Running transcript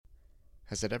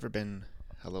Has it ever been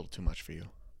a little too much for you?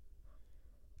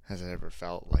 Has it ever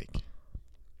felt like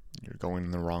you're going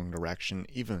in the wrong direction,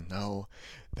 even though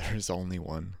there's only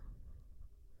one?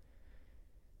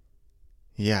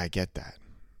 Yeah, I get that.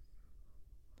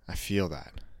 I feel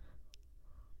that.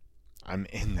 I'm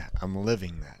in that. I'm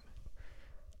living that.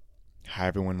 Hi,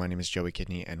 everyone. My name is Joey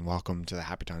Kidney, and welcome to the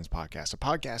Happy Times Podcast, a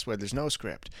podcast where there's no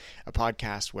script, a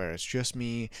podcast where it's just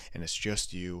me and it's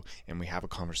just you, and we have a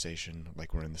conversation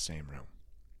like we're in the same room.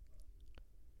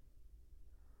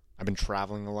 I've been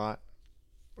traveling a lot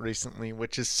recently,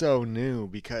 which is so new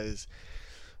because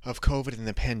of COVID and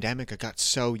the pandemic. I got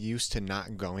so used to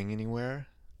not going anywhere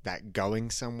that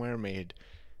going somewhere made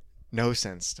no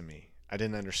sense to me. I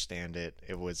didn't understand it.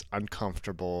 It was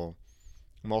uncomfortable.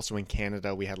 I'm also in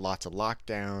Canada. We had lots of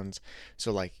lockdowns.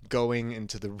 So, like, going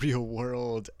into the real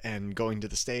world and going to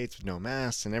the States with no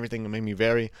masks and everything made me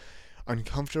very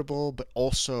uncomfortable, but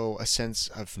also a sense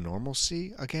of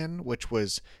normalcy again, which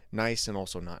was nice and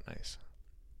also not nice.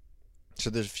 So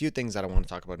there's a few things that I want to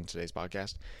talk about in today's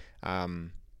podcast.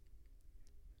 And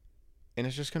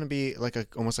it's just going to be like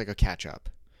almost like a catch up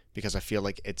because I feel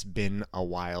like it's been a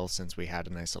while since we had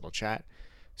a nice little chat.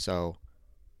 So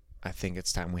I think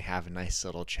it's time we have a nice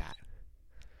little chat.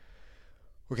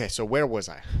 Okay, so where was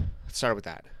I? Let's start with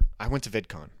that. I went to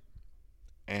VidCon.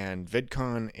 And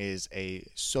VidCon is a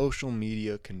social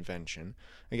media convention.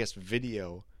 I guess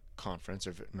video conference,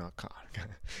 or not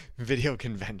video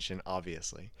convention,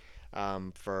 obviously,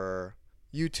 for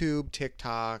YouTube,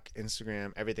 TikTok,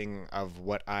 Instagram, everything of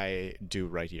what I do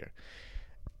right here.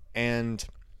 And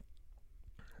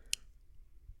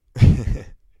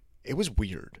it was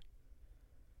weird.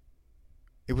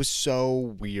 It was so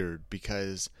weird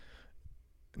because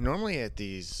normally at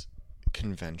these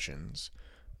conventions,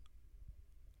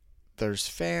 there's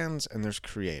fans and there's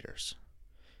creators.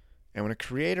 And when a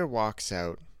creator walks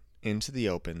out into the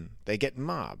open, they get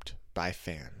mobbed by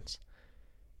fans.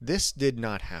 This did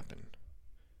not happen,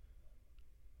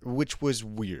 which was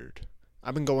weird.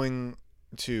 I've been going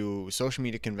to social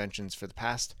media conventions for the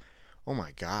past, oh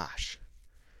my gosh,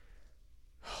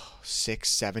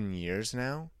 6-7 years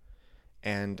now.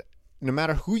 And no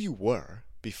matter who you were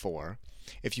before,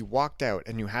 if you walked out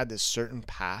and you had this certain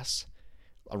pass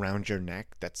around your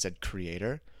neck that said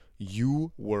creator,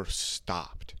 you were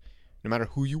stopped. No matter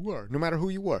who you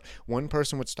were. One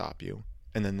person would stop you,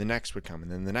 and then the next would come,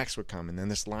 and then the next would come, and then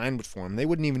this line would form. They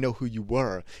wouldn't even know who you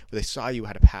were, but they saw you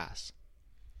had a pass.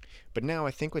 But now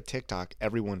I think with TikTok,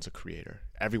 everyone's a creator.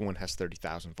 Everyone has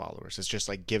 30,000 followers. It's just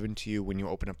like given to you when you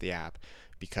open up the app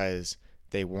because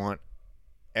they want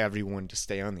everyone to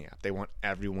stay on the app. They want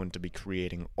everyone to be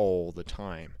creating all the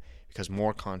time because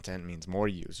more content means more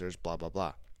users, blah, blah,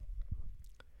 blah.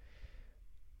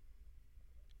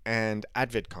 And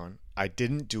at VidCon, I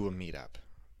didn't do a meetup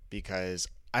because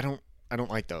I don't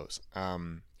like those.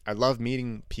 I love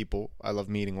meeting people. I love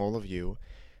meeting all of you,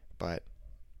 but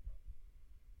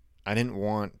I didn't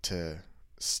want to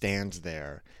stand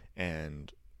there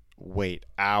and wait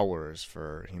hours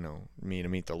for, me to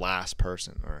meet the last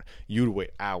person, or you to wait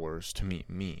hours to meet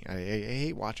me. I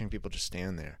hate watching people just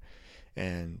stand there.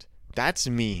 And that's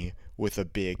me with a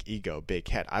big ego, big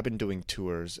head. I've been doing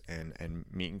tours and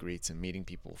meet and greets and meeting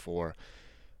people for,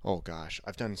 oh gosh,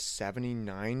 I've done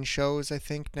 79 shows, I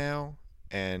think, now.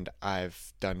 And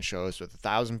I've done shows with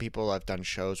 1,000 people. I've done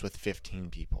shows with 15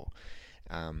 people.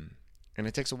 And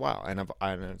it takes a while.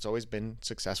 And it's always been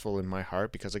successful in my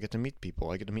heart because I get to meet people.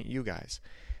 I get to meet you guys.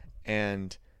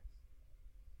 And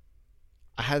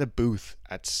I had a booth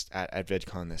at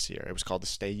VidCon this year. It was called the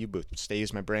Stay You booth. Stay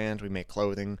is my brand. We make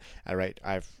clothing.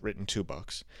 I've written 2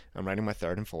 books. I'm writing my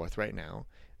 3rd and 4th right now.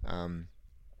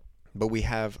 But we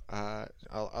have a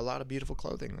lot of beautiful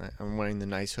clothing. I'm wearing the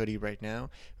nice hoodie right now.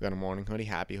 We've got a morning hoodie,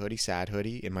 happy hoodie, sad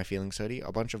hoodie, in my feelings hoodie,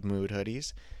 a bunch of mood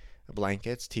hoodies,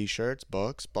 blankets, t-shirts,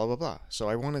 books, blah, blah, blah. So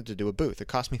I wanted to do a booth. It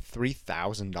cost me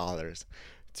 $3,000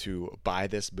 to buy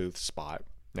this booth spot.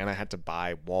 Then I had to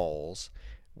buy walls,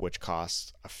 which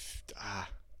cost I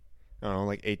don't know,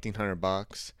 like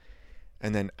 $1,800.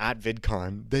 And then at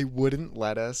VidCon, they wouldn't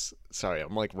let us, sorry,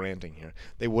 I'm like ranting here.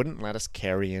 They wouldn't let us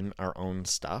carry in our own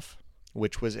stuff,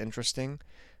 which was interesting.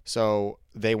 So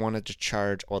they wanted to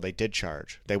charge, well, they did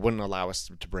charge. They wouldn't allow us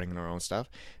to bring in our own stuff.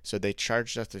 So they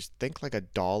charged us, I think, like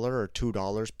 $1 or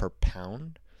 $2 per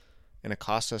pound. And it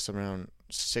cost us around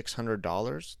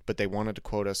 $600. But they wanted to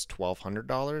quote us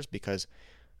 $1,200 because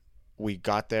we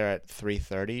got there at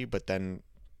 3:30, but then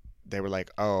they were like,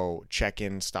 oh,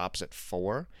 check-in stops at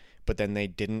 4. But then they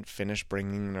didn't finish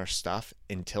bringing in our stuff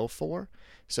until 4.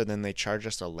 So then they charged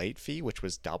us a late fee, which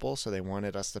was double. So they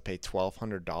wanted us to pay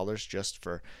 $1,200 just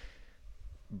for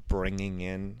bringing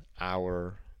in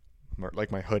our,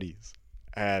 like, my hoodies.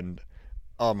 And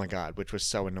oh my God, which was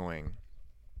so annoying.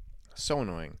 So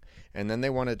annoying. And then they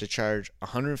wanted to charge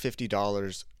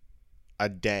 $150 a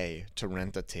day to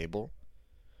rent a table,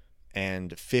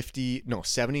 and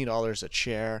 $70 a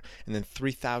chair, and then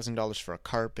 $3,000 for a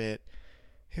carpet.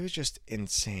 It was just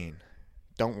insane.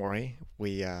 Don't worry,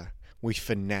 we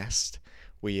finessed.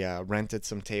 We rented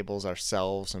some tables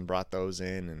ourselves and brought those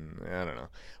in, and I don't know.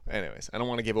 Anyways, I don't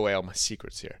want to give away all my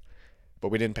secrets here, but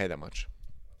we didn't pay that much.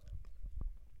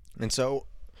 And so,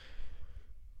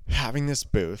 having this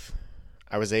booth,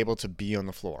 I was able to be on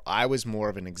the floor. I was more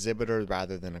of an exhibitor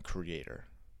rather than a creator.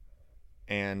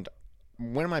 And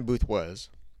where my booth was,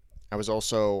 I was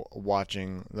also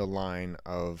watching the line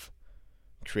of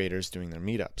creators doing their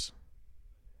meetups,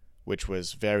 which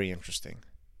was very interesting.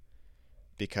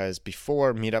 Because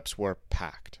before, meetups were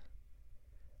packed.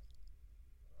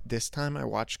 This time I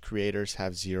watched creators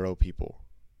have 0 people.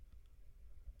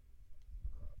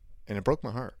 And it broke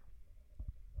my heart.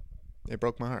 It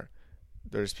broke my heart.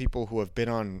 There's people who have been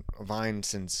on Vine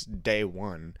since day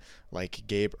one, like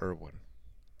Gabe Irwin,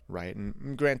 right?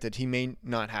 And granted, he may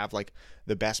not have like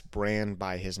the best brand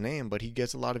by his name, but he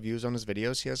gets a lot of views on his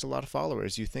videos. He has a lot of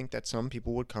followers. You think that some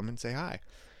people would come and say hi.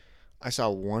 I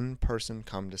saw one person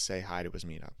come to say hi to his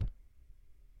meetup.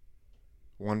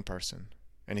 One person.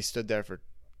 And he stood there for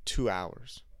 2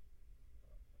 hours.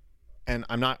 And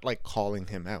I'm not like calling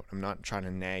him out. I'm not trying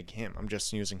to nag him. I'm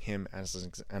just using him as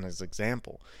an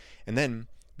example. And then,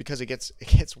 because it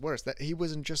gets worse, that he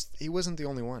wasn't the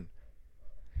only one.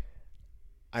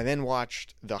 I then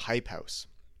watched the Hype House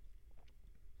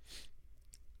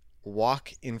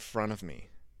walk in front of me.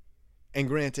 And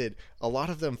granted, a lot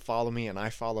of them follow me and I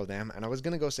follow them, and I was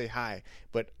going to go say hi,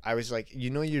 but I was like,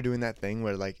 you're doing that thing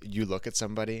where like you look at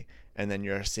somebody and then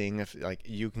you're seeing if like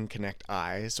you can connect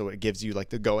eyes, so it gives you like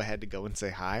the go ahead to go and say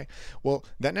hi. Well,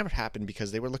 that never happened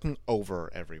because they were looking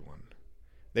over everyone.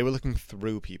 They were looking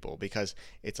through people, because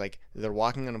it's like they're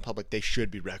walking in public, they should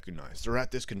be recognized. They're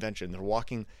at this convention, they're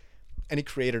walking. Any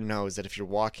creator knows that if you're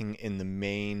walking in the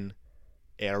main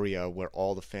area where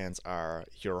all the fans are,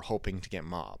 you're hoping to get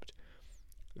mobbed.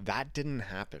 That didn't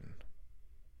happen.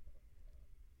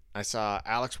 I saw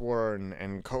Alex Warren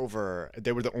and Cover.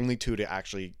 They were the only two to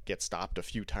actually get stopped a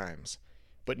few times.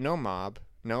 But no mob,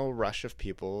 no rush of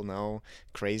people, no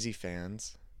crazy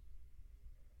fans.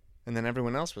 And then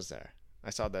everyone else was there.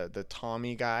 I saw the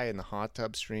Tommy guy in the hot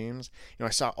tub streams. I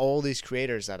saw all these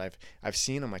creators that I've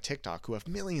seen on my TikTok who have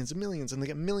millions and millions, and they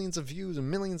get millions of views and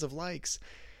millions of likes.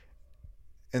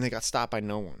 And they got stopped by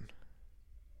no one.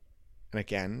 And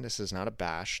again, this is not a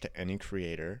bash to any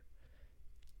creator.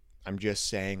 I'm just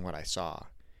saying what I saw,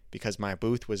 because my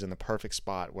booth was in the perfect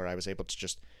spot where I was able to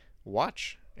just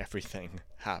watch everything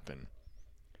happen.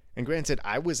 And granted,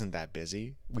 I wasn't that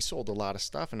busy. We sold a lot of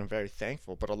stuff, and I'm very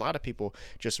thankful. But a lot of people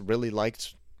just really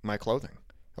liked my clothing.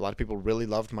 A lot of people really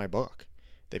loved my book.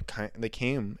 They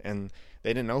came and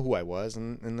they didn't know who I was,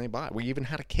 and they bought. We even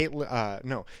had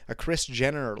a Kris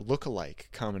Jenner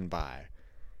lookalike coming by.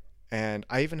 And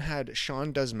I even had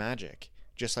Sean Does Magic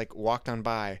just like walked on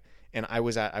by, and I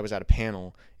was at a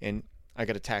panel, and I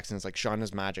got a text, and it's like, Sean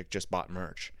Does Magic just bought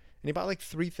merch, and he bought like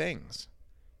 3 things,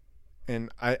 and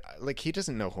I like, he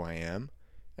doesn't know who I am,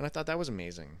 and I thought that was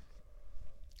amazing.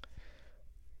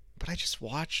 But I just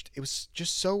watched. It was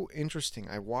just so interesting.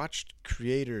 I watched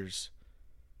creators,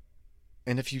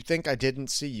 and if you think I didn't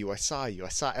see you, I saw you. I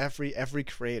saw every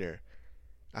creator.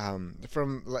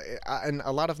 And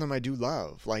a lot of them I do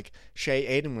love. Like Shay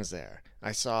Aiden was there.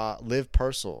 I saw Liv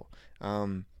Purcell,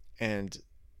 and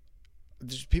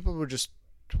people were just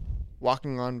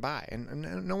walking on by,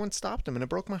 and no one stopped them, and it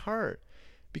broke my heart,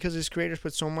 because these creators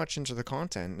put so much into the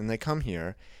content, and they come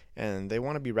here and they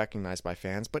want to be recognized by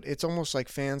fans, but it's almost like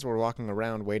fans were walking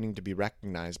around waiting to be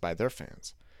recognized by their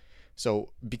fans.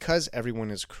 So because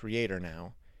everyone is a creator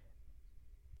now,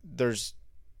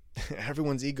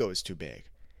 everyone's ego is too big.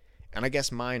 And I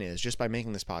guess mine is, just by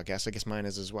making this podcast, I guess mine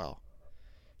is as well.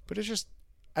 But it's just,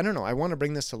 I don't know, I want to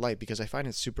bring this to light because I find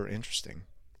it super interesting.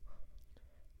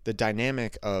 The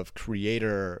dynamic of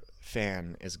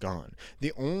creator-fan is gone.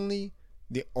 The only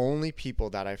people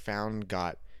that I found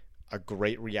got a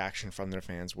great reaction from their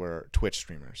fans were Twitch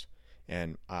streamers.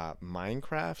 And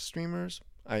Minecraft streamers,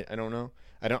 I don't know.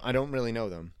 I don't really know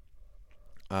them.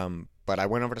 But I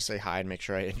went over to say hi and make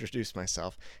sure I introduced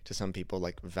myself to some people,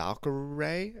 like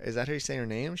Valkyrie. Is that how you say her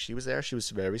name? She was there. She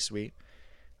was very sweet.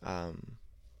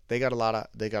 They got a lot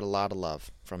of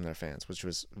love from their fans, which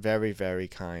was very, very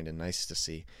kind and nice to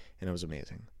see, and it was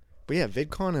amazing. But yeah,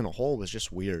 VidCon in a whole was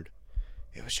just weird.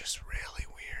 It was just really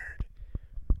weird.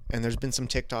 And there's been some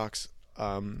TikToks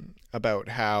about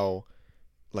how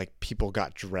like people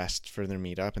got dressed for their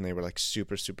meetup and they were like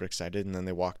super, super excited, and then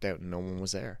they walked out and no one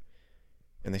was there.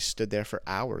 And they stood there for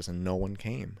hours and no one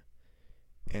came.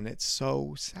 And it's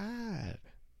so sad.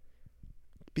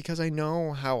 Because I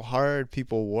know how hard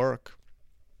people work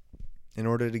in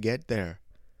order to get there.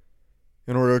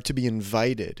 In order to be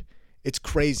invited. It's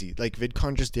crazy. Like,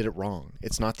 VidCon just did it wrong.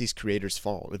 It's not these creators'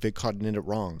 fault. VidCon did it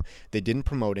wrong. They didn't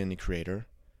promote any creator.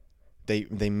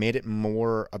 They made it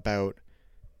more about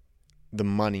the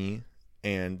money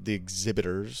and the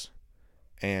exhibitors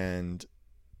and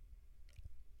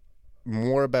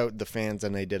more about the fans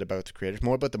than they did about the creators.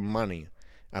 More about the money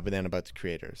than about the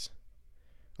creators.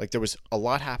 Like, there was a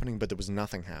lot happening, but there was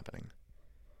nothing happening.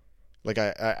 Like,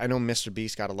 I know Mr.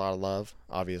 Beast got a lot of love,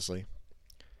 obviously.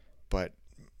 But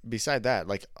beside that,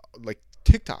 like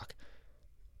TikTok.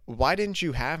 Why didn't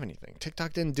you have anything?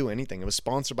 TikTok didn't do anything. It was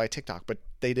sponsored by TikTok, but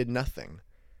they did nothing.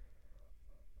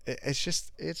 It's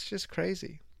just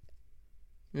crazy.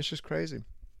 It's just crazy.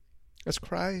 It's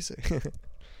crazy.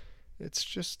 It's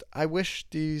just, I wish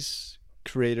these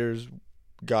creators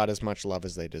got as much love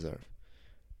as they deserve.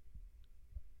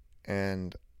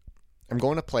 And I'm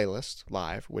going to Playlist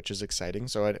live, which is exciting.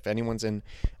 So if anyone's in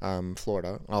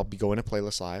Florida, I'll be going to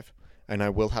Playlist live, and I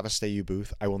will have a Stay You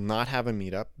booth. I will not have a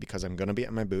meetup because I'm going to be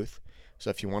at my booth. So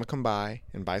if you want to come by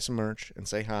and buy some merch and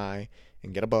say hi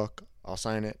and get a book, I'll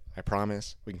sign it. I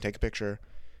promise. We can take a picture.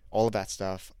 All of that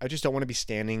stuff. I just don't want to be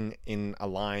standing in a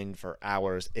line for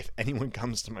hours if anyone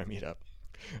comes to my meetup.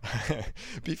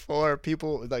 Before,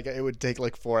 people, like, it would take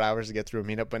like 4 hours to get through a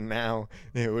meetup, but now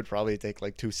it would probably take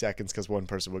like 2 seconds because one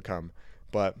person would come.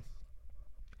 But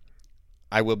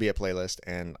I will be a Playlist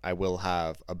and I will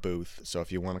have a booth, so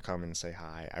if you want to come and say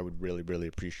hi, I would really, really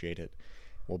appreciate it.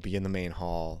 We'll be in the main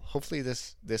hall. Hopefully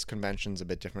this convention's a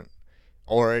bit different.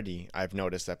 Already I've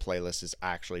noticed that Playlist is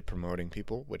actually promoting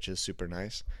people, which is super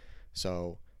nice.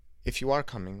 So if you are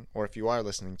coming, or if you are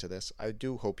listening to this, I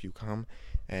do hope you come,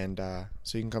 and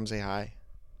so you can come say hi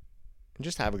and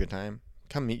just have a good time.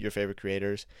 Come meet your favorite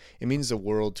creators. It means the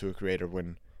world to a creator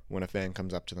when a fan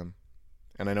comes up to them.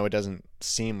 And I know it doesn't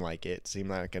seem like it's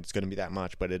going to be that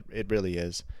much, but it really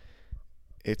is.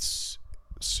 It's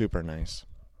super nice.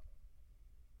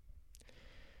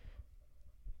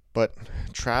 But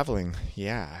traveling,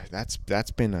 yeah, that's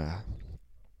been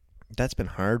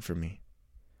hard for me.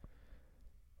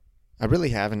 I really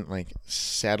haven't like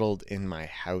settled in my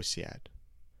house yet.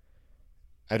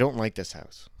 I don't like this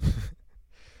house.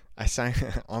 I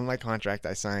signed on my contract.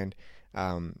 I signed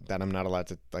that I'm not allowed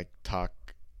to like talk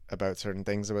about certain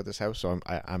things about this house. So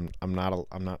I'm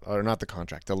not the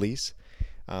contract, the lease.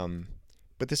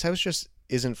 But this house just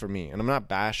isn't for me, and I'm not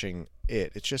bashing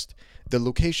it. It's just the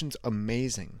location's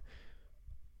amazing.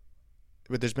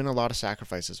 But there's been a lot of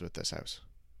sacrifices with this house.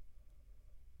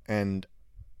 And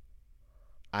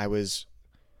I was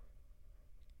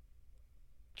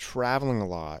traveling a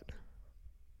lot,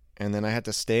 and then I had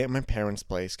to stay at my parents'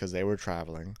 place because they were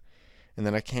traveling, and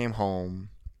then I came home,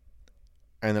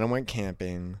 and then I went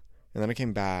camping, and then I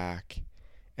came back,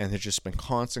 and there's just been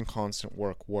constant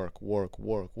work.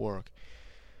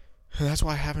 And that's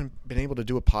why I haven't been able to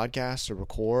do a podcast or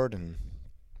record, and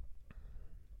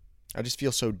I just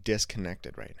feel so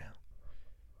disconnected right now.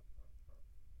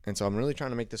 And so I'm really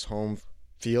trying to make this home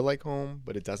feel like home,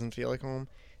 but it doesn't feel like home.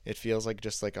 It feels like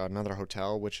just like another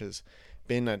hotel, which has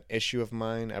been an issue of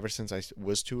mine ever since I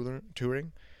was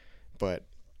touring. But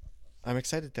I'm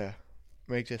excited to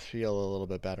make this feel a little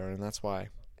bit better, and that's why,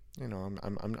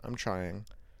 I'm trying.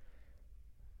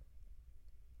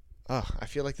 I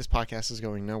feel like this podcast is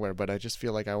going nowhere, but I just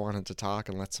feel like I wanted to talk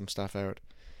and let some stuff out.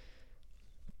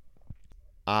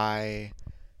 I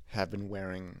have been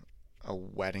wearing a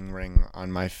wedding ring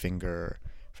on my finger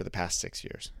for the past 6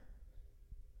 years.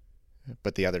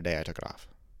 But the other day I took it off.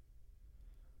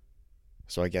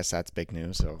 So I guess that's big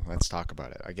news, so let's talk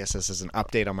about it. I guess this is an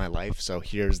update on my life, so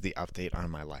here's the update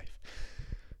on my life.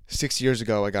 6 years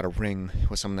ago, I got a ring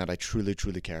with someone that I truly,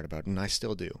 truly cared about, and I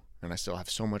still do. And I still have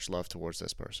so much love towards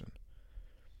this person.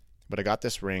 But I got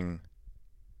this ring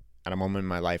at a moment in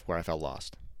my life where I felt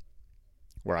lost.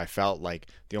 Where I felt like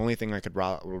the only thing that I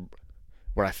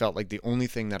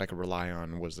could rely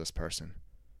on was this person.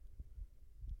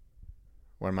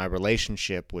 Where my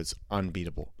relationship was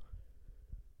unbeatable.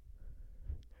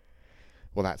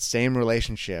 Well, that same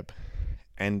relationship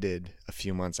ended a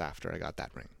few months after I got that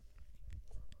ring.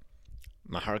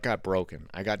 My heart got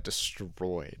broken. I got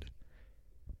destroyed.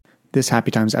 This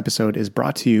Happy Times episode is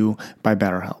brought to you by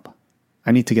BetterHelp.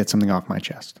 I need to get something off my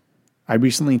chest. I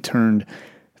recently turned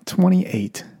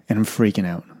 28 and I'm freaking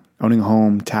out. Owning a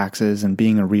home, taxes, and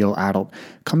being a real adult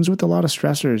comes with a lot of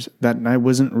stressors that I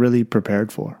wasn't really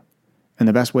prepared for. And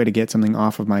the best way to get something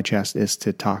off of my chest is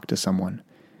to talk to someone,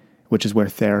 which is where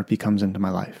therapy comes into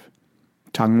my life.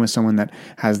 Talking with someone that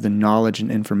has the knowledge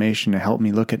and information to help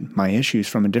me look at my issues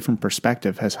from a different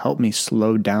perspective has helped me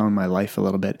slow down my life a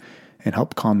little bit and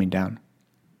help calm me down.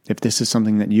 If this is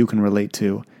something that you can relate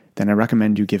to, then I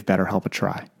recommend you give BetterHelp a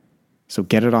try. So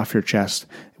get it off your chest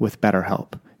with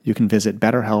BetterHelp. You can visit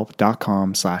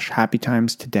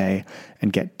betterhelp.com/happytimes today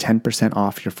and get 10%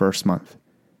 off your first month.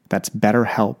 That's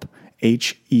BetterHelp,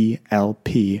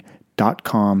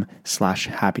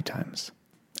 HELP.com/happytimes.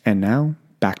 And now,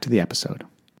 back to the episode.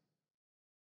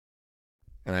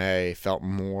 And I felt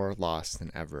more lost than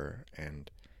ever.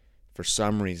 And for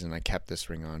some reason, I kept this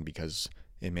ring on because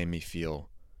it made me feel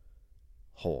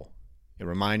whole. It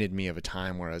reminded me of a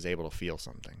time where I was able to feel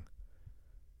something,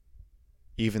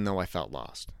 even though I felt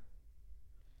lost.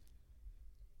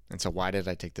 And so why did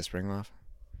I take this ring off?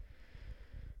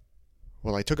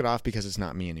 Well, I took it off because it's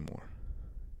not me anymore.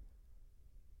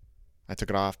 I took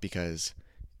it off because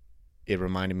it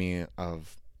reminded me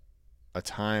of a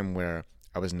time where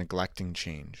I was neglecting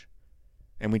change.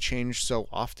 And we change so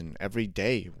often. Every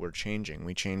day we're changing.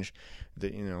 We change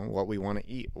what we want to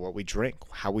eat, what we drink,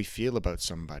 how we feel about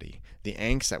somebody, the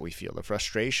angst that we feel, the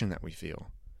frustration that we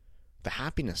feel, the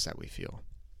happiness that we feel.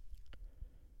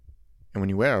 And when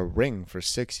you wear a ring for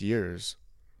 6 years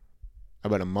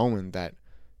about a moment that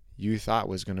you thought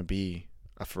was going to be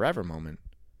a forever moment,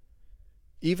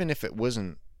 even if it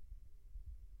was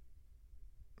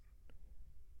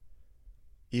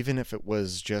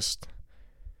just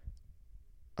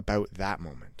about that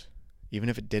moment, even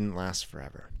if it didn't last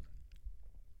forever,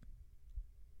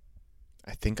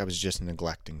 I think I was just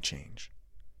neglecting change.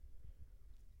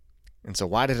 And so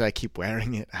why did I keep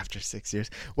wearing it after 6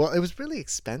 years? Well, it was really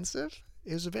expensive.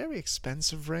 It was a very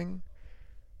expensive ring.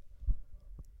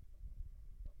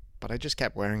 But I just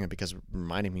kept wearing it because it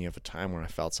reminded me of a time where I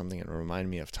felt something. It reminded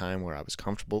me of a time where I was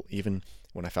comfortable, even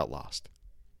when I felt lost.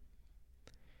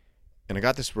 And I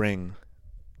got this ring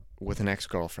with an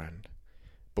ex-girlfriend.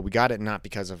 But we got it not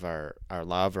because of our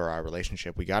love or our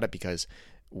relationship. We got it because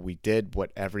we did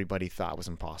what everybody thought was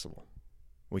impossible.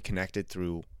 We connected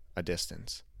through a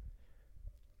distance.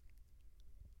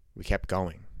 We kept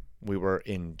going. We were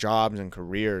in jobs and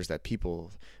careers that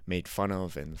people made fun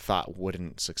of and thought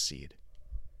wouldn't succeed.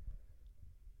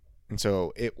 And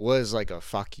so it was like a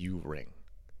fuck you ring.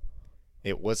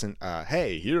 It wasn't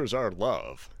hey, here's our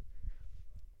love.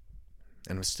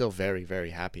 And I'm still very,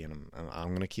 very happy, and I'm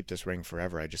going to keep this ring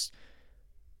forever. I just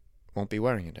won't be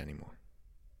wearing it anymore.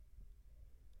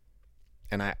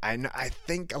 And I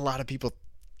think a lot of people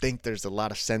think there's a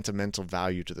lot of sentimental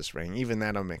value to this ring, even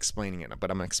that I'm explaining it. But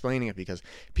I'm explaining it because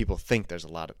people think there's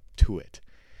a lot to it.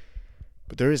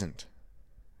 But there isn't.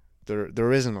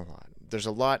 There isn't a lot. There's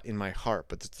a lot in my heart,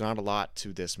 but there's not a lot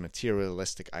to this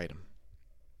materialistic item.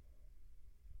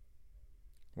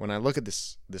 When I look at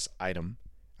this item,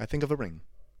 I think of a ring.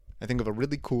 I think of a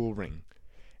really cool ring.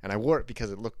 And I wore it because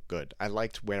it looked good. I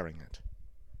liked wearing it.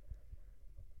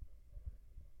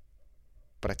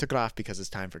 But I took it off because it's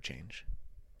time for change.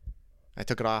 I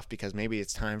took it off because maybe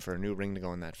it's time for a new ring to go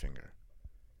on that finger.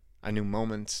 A new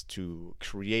moment to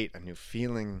create a new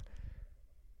feeling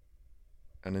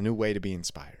and a new way to be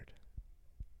inspired.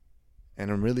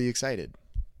 And I'm really excited.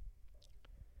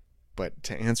 But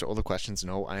to answer all the questions,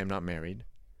 no, I am not married.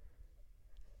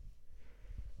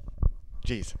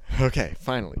 Jeez. Okay,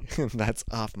 finally. That's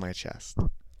off my chest.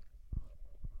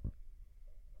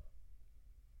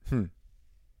 It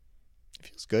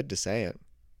feels good to say it.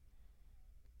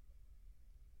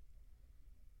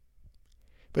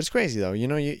 But it's crazy though.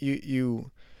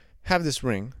 You have this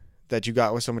ring that you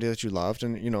got with somebody that you loved,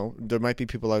 and there might be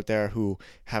people out there who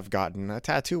have gotten a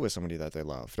tattoo with somebody that they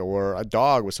loved, or a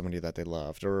dog with somebody that they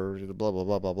loved, or blah blah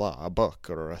blah blah blah, a book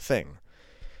or a thing.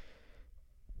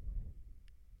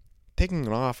 Taking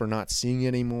it off or not seeing it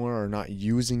anymore or not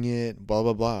using it, blah,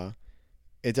 blah, blah,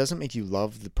 it doesn't make you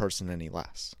love the person any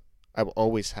less. I will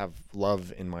always have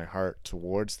love in my heart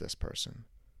towards this person.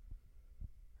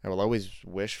 I will always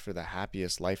wish for the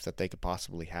happiest life that they could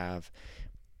possibly have.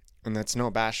 And that's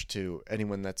no bash to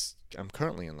anyone I'm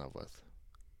currently in love with.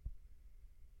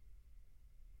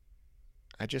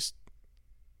 I just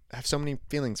have so many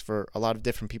feelings for a lot of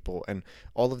different people, and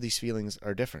all of these feelings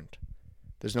are different.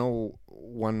 There's no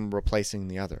one replacing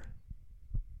the other.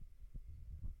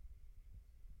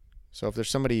 So if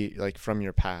there's somebody like from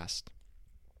your past,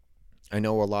 I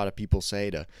know a lot of people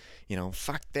say to,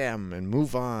 fuck them and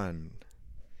move on.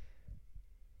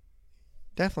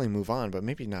 Definitely move on, but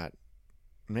maybe not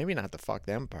the fuck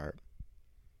them part.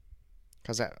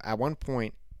 Because at one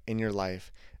point in your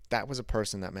life, that was a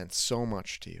person that meant so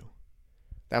much to you.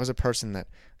 That was a person that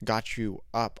got you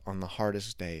up on the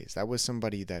hardest days. That was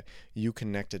somebody that you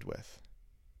connected with.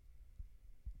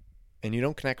 And you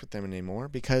don't connect with them anymore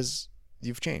because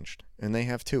you've changed. And they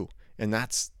have too. And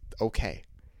that's okay.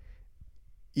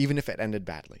 Even if it ended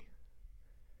badly.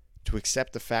 To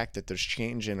accept the fact that there's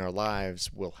change in our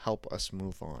lives will help us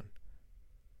move on.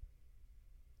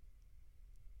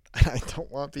 I don't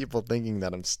want people thinking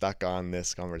that I'm stuck on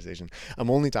this conversation. I'm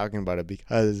only talking about it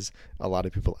because a lot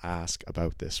of people ask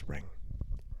about this ring.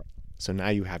 So now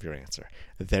you have your answer.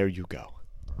 There you go.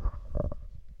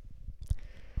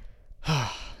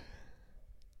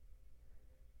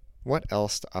 What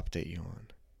else to update you on?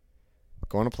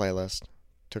 Go on a playlist.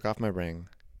 Took off my ring.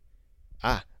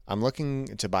 I'm looking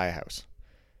to buy a house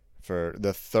for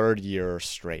the third year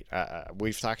straight.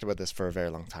 We've talked about this for a very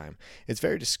long time. It's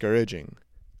very discouraging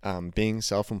being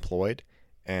self-employed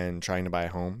and trying to buy a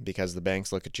home because the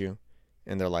banks look at you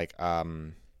and they're like,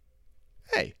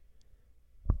 hey,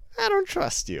 I don't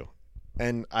trust you.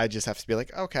 And I just have to be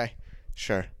like, okay,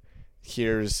 sure.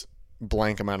 Here's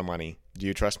blank amount of money. Do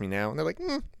you trust me now? And they're like,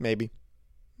 maybe.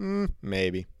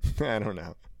 Maybe. I don't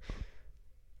know.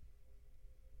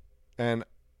 And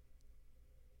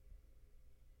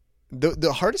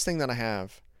the hardest thing that I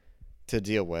have to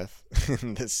deal with,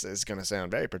 and this is going to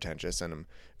sound very pretentious, and I'm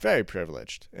very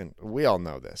privileged, and we all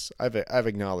know this. I've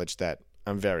acknowledged that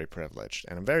I'm very privileged,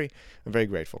 and I'm very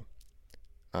grateful.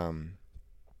 And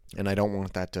I don't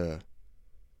want that to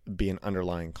be an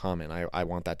underlying comment. I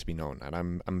want that to be known,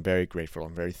 and I'm very grateful.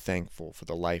 I'm very thankful for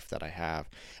the life that I have.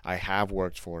 I have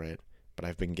worked for it, but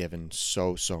I've been given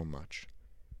so much,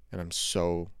 and I'm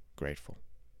so grateful.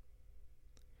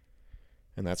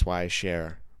 And that's why I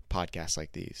share podcasts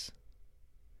like these.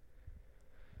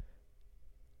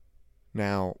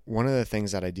 Now, one of the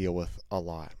things that I deal with a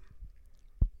lot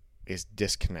is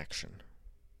disconnection.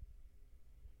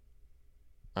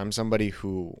 I'm somebody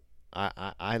who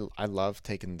I love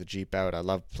taking the Jeep out. I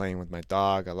love playing with my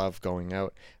dog. I love going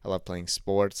out. I love playing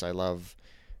sports. I love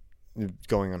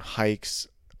going on hikes,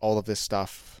 all of this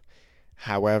stuff.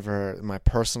 However, my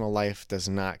personal life does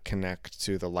not connect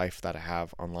to the life that I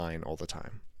have online all the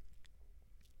time.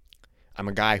 I'm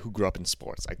a guy who grew up in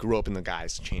sports. I grew up in the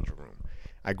guys' change room.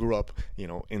 I grew up,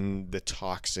 in the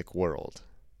toxic world.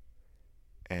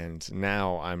 And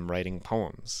now I'm writing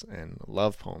poems and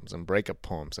love poems and breakup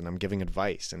poems, and I'm giving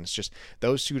advice. And it's just,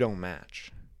 those two don't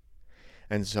match.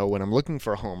 And so when I'm looking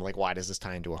for a home, like, why does this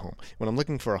tie into a home? When I'm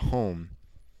looking for a home,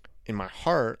 in my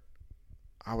heart,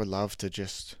 I would love to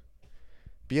just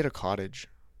be at a cottage.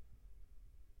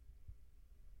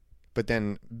 But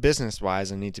then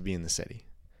business-wise, I need to be in the city.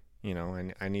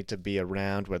 And I need to be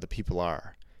around where the people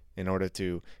are in order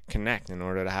to connect, in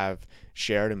order to have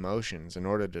shared emotions, in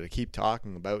order to keep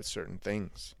talking about certain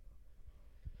things.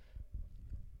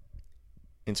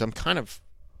 And so I'm kind of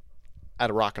at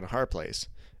a rock and a hard place.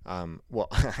 I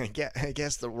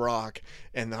guess the rock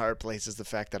and the hard place is the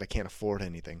fact that I can't afford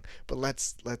anything. But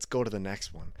let's go to the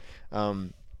next one.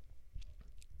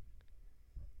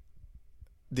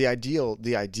 The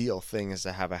ideal thing is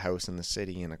to have a house in the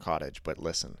city and a cottage. But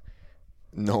listen,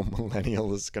 no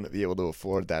millennial is going to be able to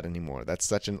afford that anymore. That's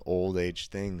such an old age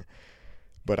thing.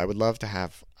 But I would love to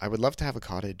have a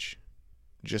cottage,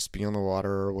 just be on the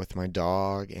water with my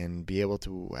dog and be able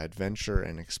to adventure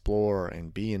and explore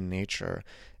and be in nature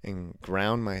and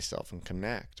ground myself and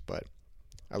connect. But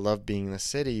I love being in the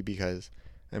city because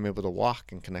I'm able to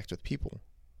walk and connect with people.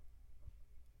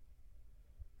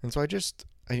 And so I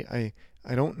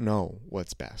don't know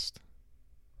what's best.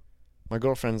 My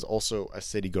girlfriend's also a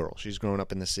city girl. She's grown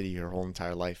up in the city her whole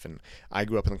entire life, and I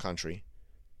grew up in the country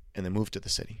and then moved to the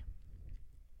city.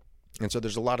 And so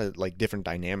there's a lot of different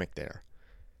dynamic there.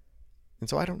 And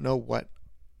so I don't know what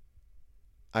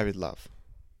I would love.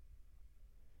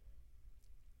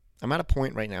 I'm at a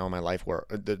point right now in my life where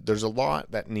there's a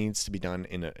lot that needs to be done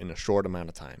in a short amount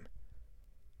of time.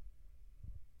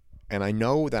 And I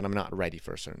know that I'm not ready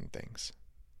for certain things.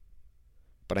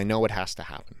 But I know it has to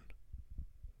happen.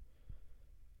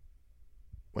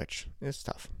 Which is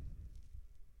tough.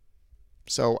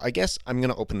 So I guess I'm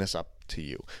going to open this up to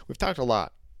you. We've talked a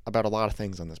lot about a lot of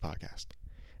things on this podcast.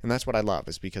 And that's what I love,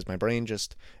 is because my brain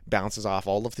just bounces off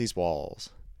all of these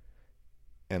walls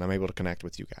and I'm able to connect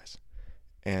with you guys.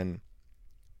 And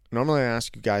normally I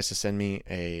ask you guys to send me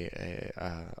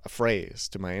a phrase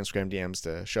to my Instagram DMs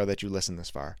to show that you listen this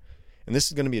far. And this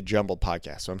is going to be a jumbled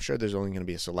podcast, so I'm sure there's only going to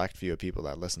be a select few of people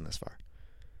that listen this far.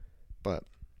 But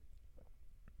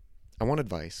I want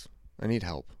advice. I need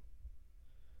help.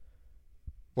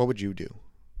 What would you do?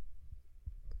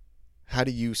 How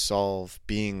do you solve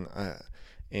being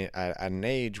at an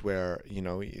age where,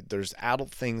 there's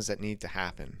adult things that need to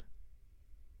happen,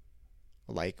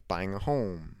 like buying a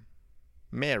home,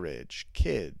 marriage,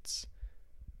 kids,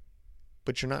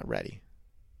 but you're not ready?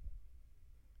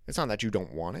 It's not that you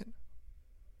don't want it.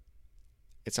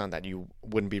 It's not that you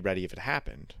wouldn't be ready if it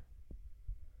happened.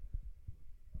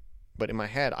 But in my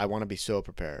head, I want to be so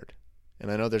prepared.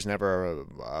 And I know there's never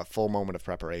a full moment of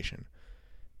preparation.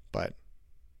 But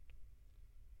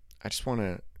I just want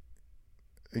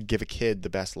to give a kid the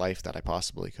best life that I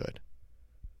possibly could.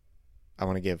 I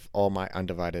want to give all my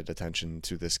undivided attention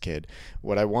to this kid.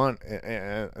 What I want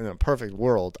in a perfect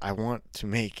world, I want to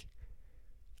make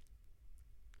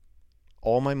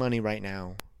all my money right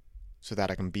now so that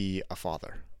I can be a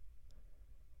father.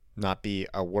 Not be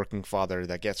a working father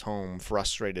that gets home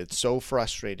frustrated, so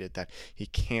frustrated that he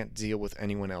can't deal with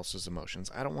anyone else's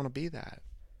emotions. I don't want to be that,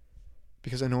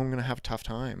 because I know I'm going to have a tough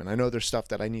time, and I know there's stuff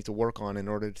that I need to work on in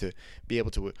order to be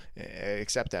able to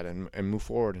accept that and move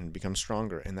forward and become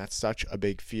stronger. And that's such a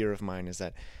big fear of mine, is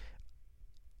that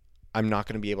I'm not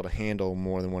going to be able to handle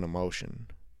more than one emotion.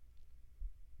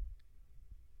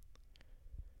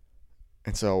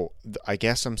 And so I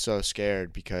guess I'm so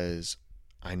scared because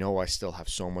I know I still have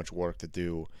so much work to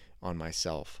do on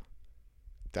myself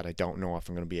that I don't know if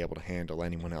I'm going to be able to handle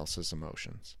anyone else's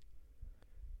emotions.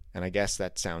 And I guess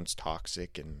that sounds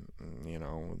toxic, and,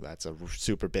 that's a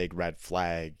super big red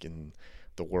flag in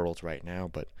the world right now.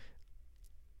 But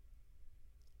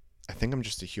I think I'm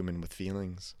just a human with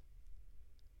feelings.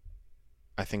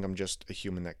 I think I'm just a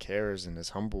human that cares and is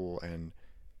humble, and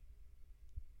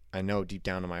I know deep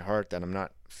down in my heart that I'm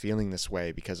not feeling this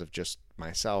way because of just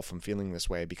myself. I'm feeling this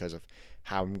way because of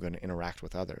how I'm going to interact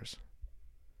with others.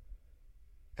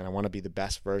 And I want to be the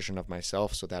best version of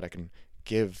myself so that I can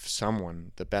give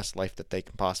someone the best life that they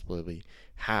can possibly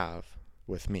have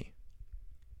with me.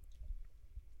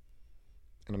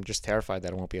 And I'm just terrified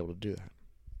that I won't be able to do that.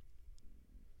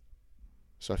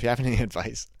 So if you have any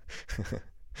advice,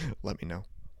 let me know.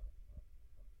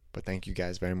 But thank you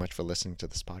guys very much for listening to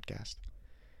this podcast.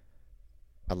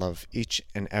 I love each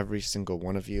and every single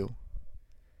one of you,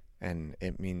 and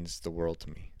it means the world to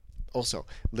me. Also,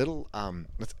 I'm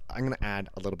going to add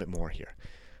a little bit more here.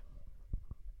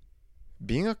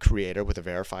 Being a creator with a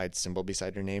verified symbol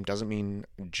beside your name doesn't mean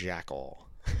jack all.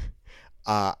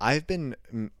 I've been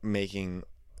making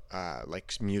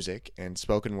music and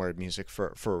spoken word music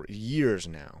for years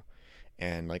now.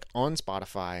 And on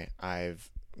Spotify,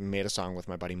 I've made a song with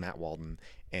my buddy Matt Walden,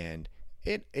 and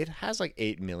it has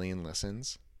 8 million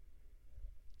listens.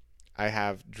 I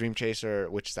have Dream Chaser,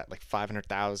 which is at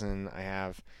 500,000. I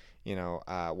have,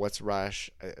 What's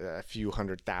Rush, a few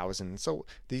 100,000. So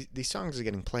these songs are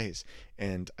getting plays,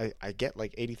 and I get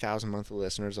 80,000 monthly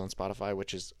listeners on Spotify,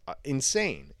 which is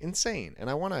insane. And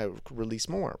I want to release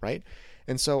more, right?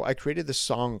 And so I created this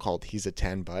song called He's a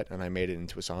 10 Butt, and I made it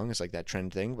into a song. It's that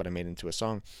trend thing, but I made it into a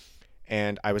song.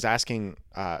 And I was asking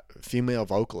female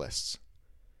vocalists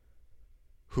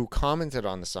who commented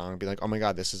on the song, be like, oh my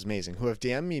God, this is amazing, who have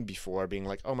DM'd me before being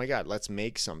like, oh my God, let's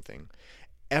make something.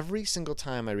 Every single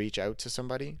time I reach out to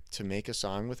somebody to make a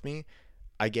song with me,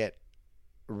 I get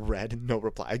no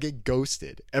reply. I get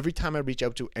ghosted. Every time I reach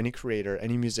out to any creator,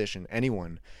 any musician,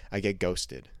 anyone, I get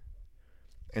ghosted.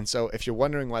 And so if you're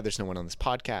wondering why there's no one on this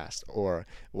podcast or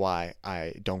why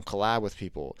I don't collab with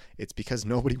people, it's because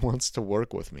nobody wants to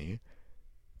work with me.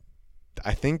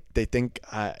 I think they think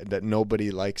that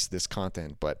nobody likes this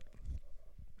content, but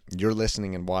you're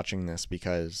listening and watching this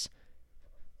because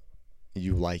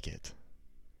you like it.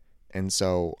 And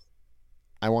so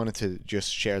I wanted to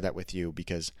just share that with you,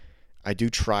 because I do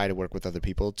try to work with other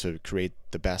people to create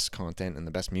the best content and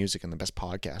the best music and the best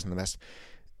podcast and the best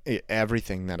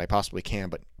everything that I possibly can.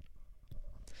 But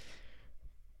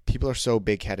people are so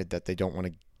big-headed that they don't want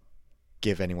to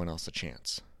give anyone else a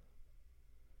chance.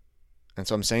 And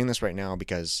so I'm saying this right now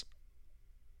because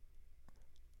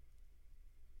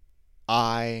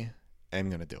I am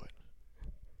going to do it.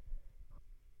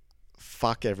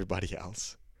 Fuck everybody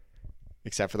else,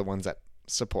 except for the ones that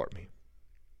support me.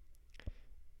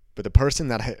 But the person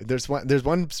that there's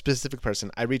one specific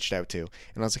person I reached out to,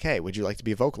 and I was like, hey, would you like to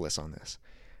be a vocalist on this?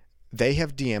 They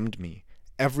have DM'd me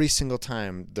every single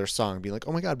time their song, be like,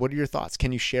 oh my God, what are your thoughts?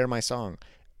 Can you share my song?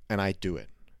 And I do it.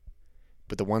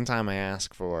 But the one time I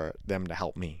ask for them to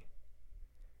help me,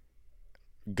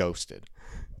 ghosted.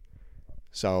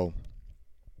 So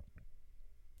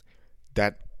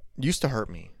that used to hurt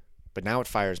me, but now it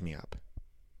fires me up.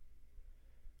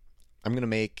 I'm going to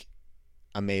make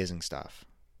amazing stuff.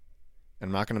 And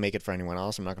I'm not going to make it for anyone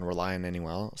else. I'm not going to rely on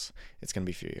anyone else. It's going to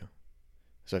be for you.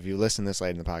 So if you listen this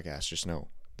late in the podcast, just know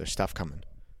There's stuff coming.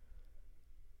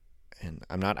 And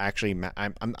I'm not actually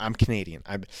I'm Canadian.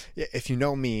 If you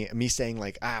know me saying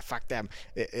like fuck them,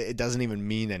 it doesn't even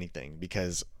mean anything,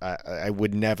 because I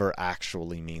would never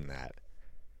actually mean that.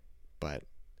 But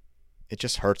it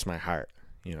just hurts my heart,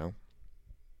 you know.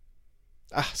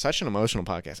 Such an emotional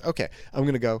podcast. Okay, I'm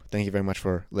gonna go. Thank you very much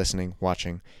for listening,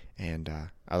 watching, and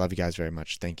I love you guys very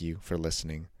much. Thank you for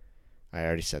listening. I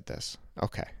already said this.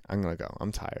 Okay, I'm gonna go.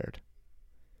 I'm tired.